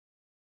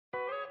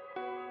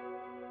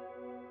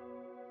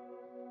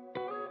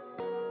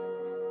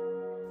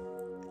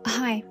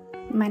Hi,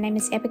 my name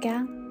is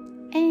Abigail,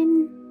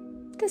 and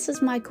this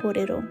is my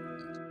kōrero.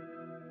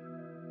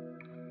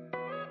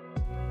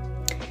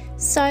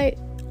 So,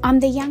 I'm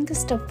the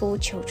youngest of 4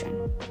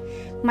 children.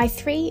 My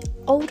 3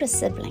 older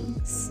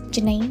siblings,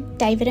 Janine,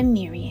 David and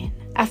Marianne,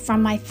 are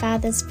from my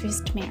father's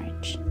first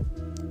marriage.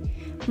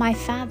 My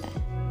father,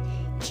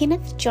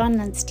 Kenneth John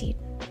Lindstead,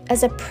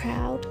 is a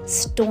proud,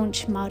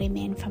 staunch Māori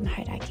man from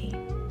Hauraki,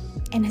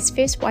 and his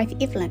first wife,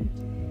 Evelyn,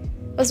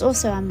 was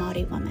also a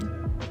Māori woman.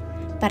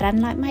 But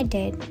unlike my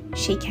dad,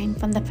 she came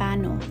from the far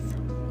north.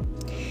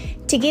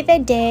 Together,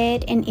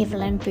 Dad and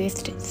Evelyn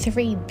birthed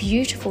 3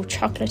 beautiful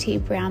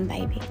chocolatey brown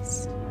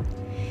babies.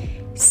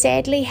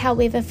 Sadly,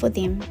 however, for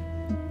them,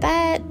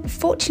 but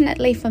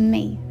fortunately for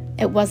me,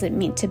 it wasn't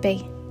meant to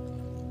be.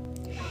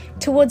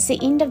 Towards the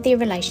end of their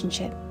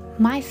relationship,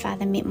 my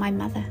father met my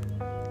mother,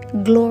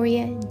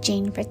 Gloria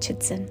Jean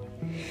Richardson,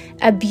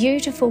 a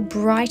beautiful,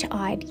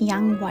 bright-eyed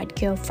young white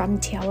girl from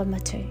Te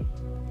Awamutu.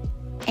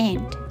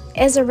 And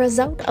as a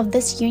result of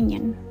this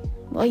union,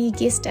 well, you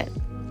guessed it,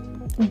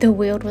 the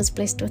world was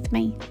blessed with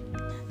me,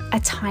 a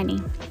tiny,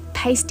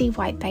 pasty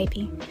white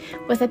baby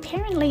with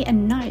apparently a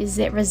nose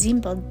that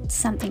resembled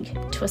something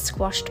to a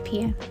squashed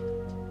pear.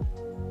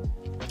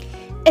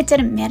 It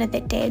didn't matter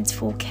that Dad's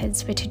 4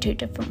 kids were to 2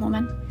 different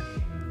women.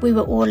 We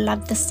were all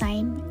loved the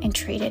same and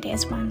treated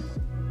as one.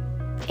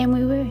 And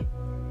we were.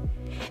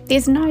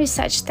 There's no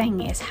such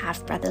thing as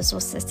half-brothers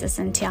or sisters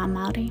in Te Ao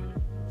Māori.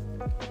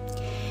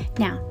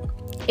 Now,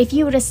 if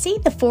you were to see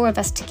the 4 of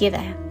us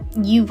together,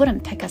 you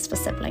wouldn't pick us for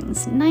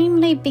siblings,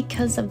 namely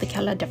because of the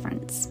colour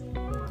difference.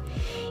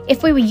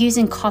 If we were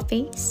using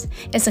coffees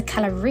as a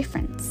colour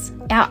reference,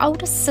 our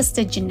oldest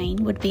sister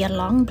Janine would be a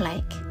long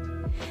black.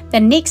 The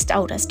next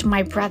oldest,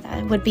 my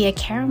brother, would be a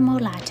caramel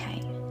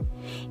latte.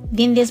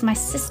 Then there's my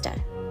sister,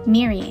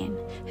 Marianne,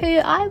 who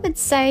I would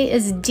say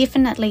is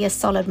definitely a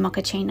solid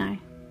mochaccino.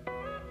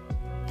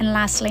 And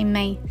lastly,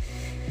 me.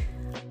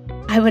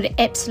 I would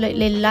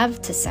absolutely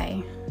love to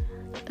say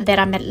that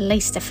I'm at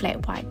least a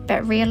flat white,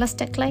 but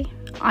realistically,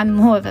 I'm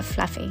more of a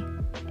fluffy,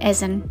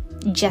 as in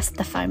just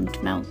the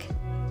foamed milk.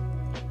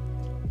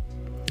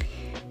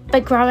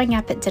 But growing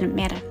up, it didn't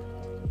matter.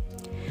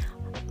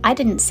 I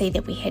didn't see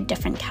that we had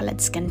different coloured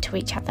skin to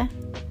each other.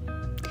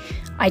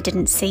 I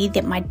didn't see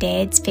that my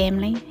dad's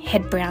family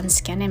had brown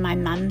skin and my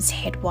mum's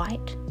had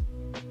white.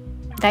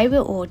 They were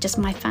all just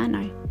my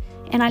whānau,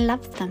 and I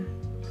loved them.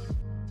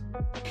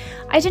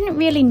 I didn't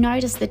really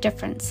notice the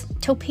difference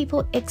till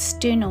people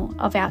external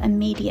of our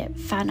immediate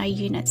whānau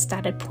unit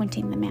started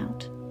pointing them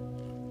out.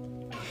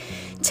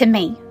 To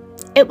me,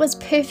 it was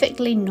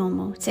perfectly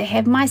normal to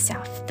have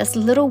myself, this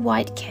little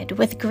white kid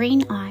with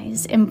green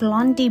eyes and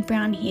blondie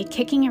brown hair,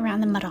 kicking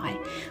around the marae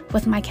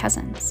with my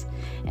cousins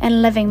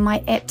and living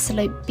my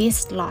absolute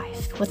best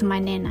life with my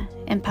nana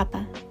and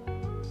papa.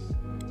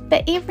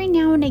 But every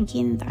now and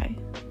again though,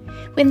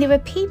 when there were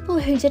people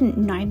who didn't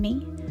know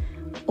me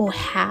or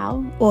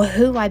how or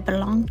who I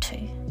belonged to,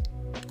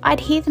 I'd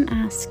hear them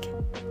ask,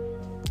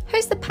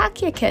 "Who's the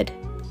Pākehā kid?"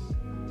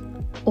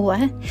 Or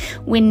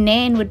when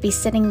Nan would be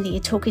sitting there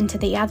talking to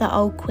the other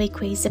old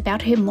kwekwe's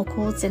about her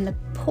mokos and the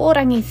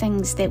pōrangi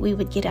things that we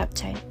would get up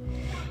to,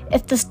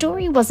 if the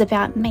story was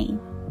about me,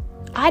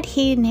 I'd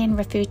hear Nan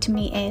refer to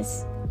me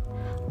as,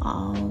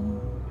 "Oh,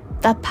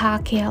 the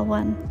Pākehā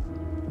one."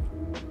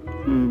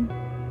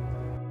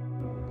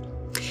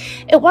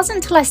 It wasn't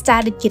until I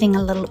started getting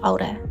a little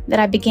older that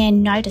I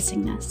began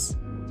noticing this.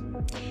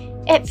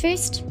 At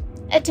first,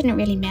 it didn't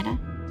really matter.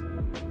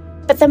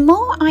 But the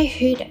more I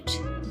heard it,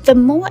 the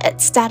more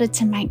it started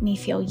to make me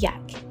feel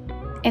yuck,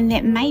 and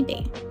that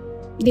maybe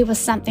there was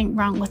something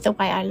wrong with the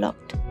way I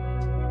looked.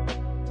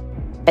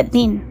 But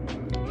then,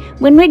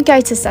 when we'd go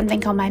to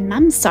something on my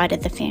mum's side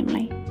of the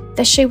family,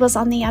 the shoe was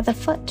on the other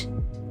foot.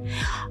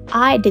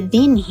 I'd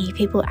then hear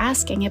people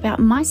asking about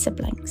my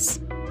siblings.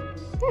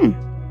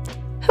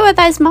 Who are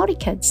those Māori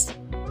kids?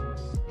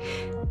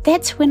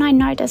 That's when I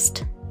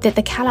noticed that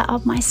the colour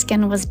of my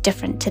skin was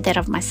different to that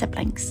of my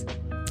siblings,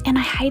 and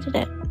I hated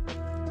it.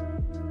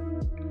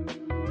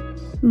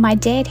 My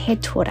dad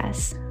had taught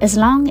us, as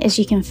long as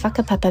you can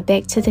whakapapa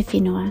back to the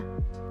whenua,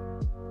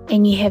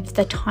 and you have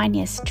the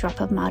tiniest drop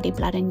of Māori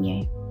blood in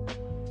you,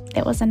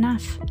 that was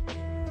enough.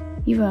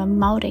 You were a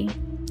Māori,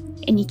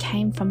 and you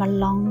came from a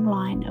long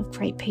line of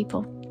great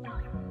people.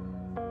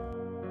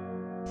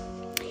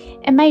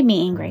 It made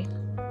me angry,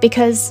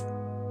 because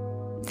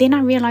then I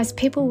realised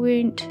people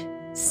weren't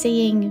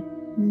seeing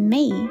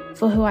me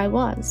for who I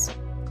was.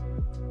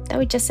 They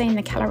were just seeing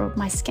the colour of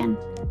my skin.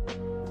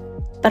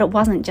 But it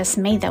wasn't just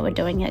me they were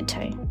doing it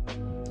to.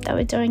 They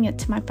were doing it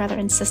to my brother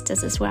and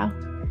sisters as well.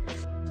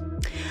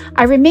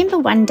 I remember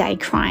one day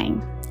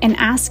crying and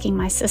asking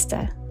my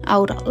sister,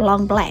 old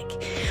long black,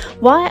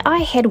 why I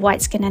had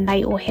white skin and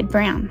they all had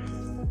brown.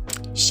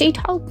 She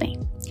told me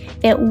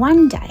that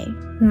one day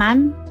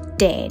Mum,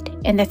 Dad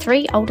and the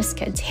 3 oldest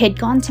kids had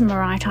gone to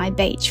Maraetai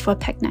Beach for a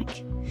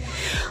picnic.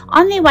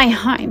 On their way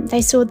home,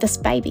 they saw this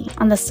baby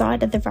on the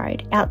side of the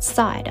road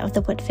outside of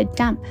the Whitford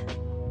dump.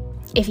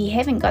 If you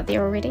haven't got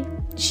there already,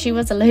 she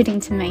was alluding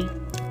to me.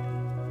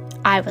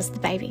 I was the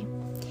baby.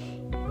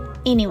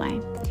 Anyway,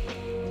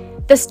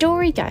 the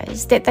story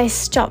goes that they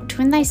stopped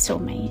when they saw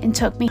me and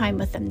took me home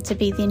with them to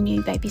be their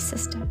new baby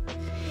sister,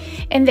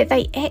 and that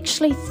they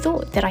actually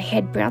thought that I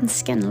had brown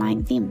skin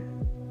like them.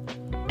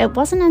 It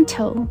wasn't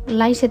until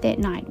later that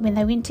night when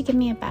they went to give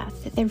me a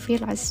bath that they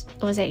realised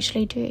it was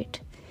actually dirt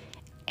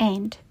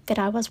and that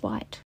I was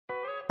white.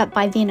 But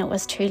by then it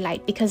was too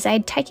late because they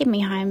had taken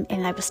me home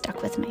and they were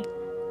stuck with me.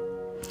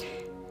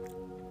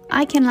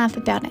 I can laugh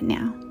about it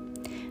now,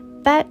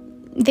 but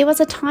there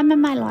was a time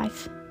in my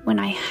life when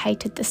I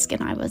hated the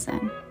skin I was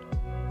in.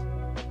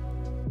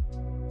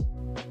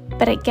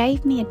 But it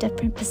gave me a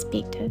different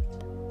perspective.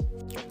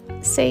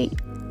 See,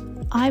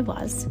 I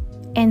was,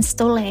 and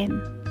still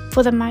am,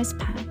 for the most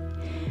part,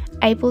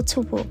 able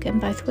to walk in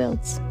both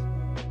worlds.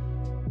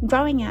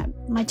 Growing up,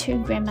 my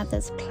two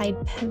grandmothers played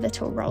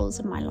pivotal roles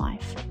in my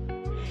life.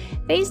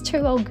 These two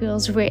old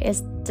girls were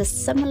as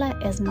dissimilar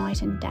as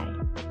night and day.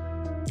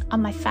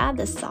 On my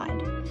father's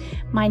side,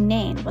 my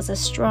nan was a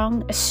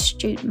strong,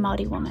 astute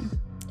Māori woman.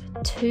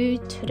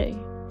 Tūturu.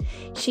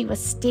 She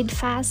was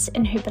steadfast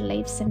in her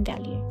beliefs and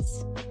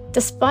values.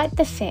 Despite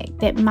the fact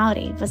that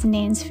Māori was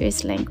Nan's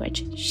first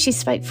language, she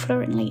spoke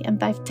fluently in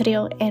both te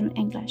reo and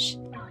English.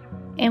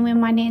 And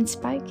when my nan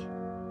spoke,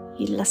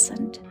 you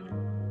listened.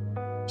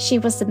 She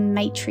was the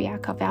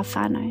matriarch of our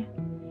whānau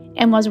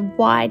and was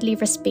widely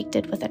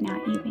respected within our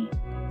iwi.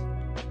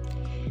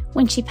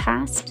 When she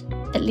passed,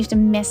 it left a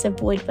massive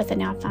void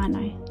within our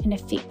whānau and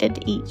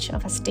affected each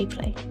of us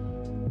deeply.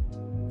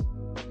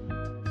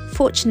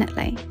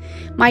 Fortunately,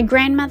 my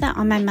grandmother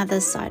on my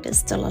mother's side is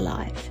still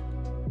alive.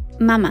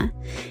 Mama,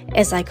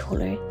 as I call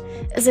her,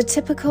 is a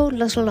typical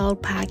little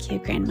old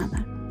Pākehā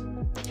grandmother.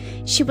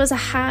 She was a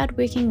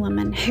hard-working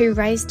woman who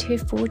raised her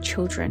 4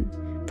 children,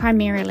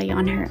 primarily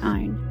on her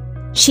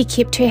own. She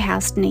kept her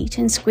house neat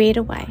and squared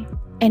away,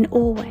 and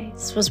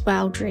always was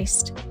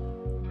well-dressed.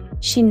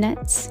 She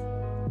knits,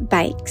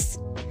 bakes,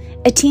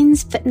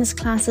 attends fitness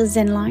classes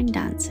and line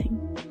dancing,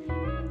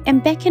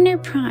 and back in her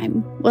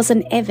prime was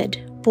an avid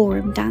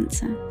ballroom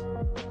dancer.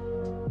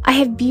 I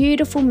have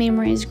beautiful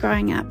memories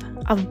growing up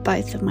of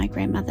both of my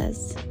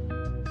grandmothers.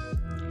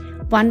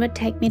 One would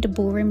take me to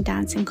ballroom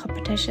dancing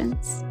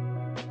competitions.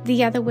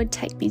 The other would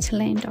take me to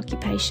land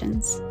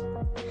occupations.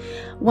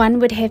 One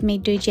would have me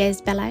do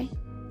jazz ballet,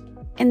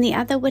 and the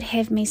other would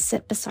have me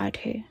sit beside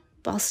her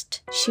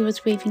whilst she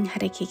was weaving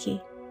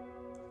harakeke.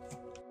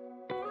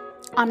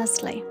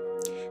 Honestly,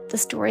 the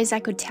stories I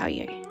could tell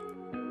you,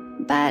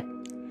 but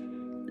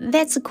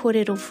that's a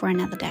kōrero for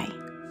another day.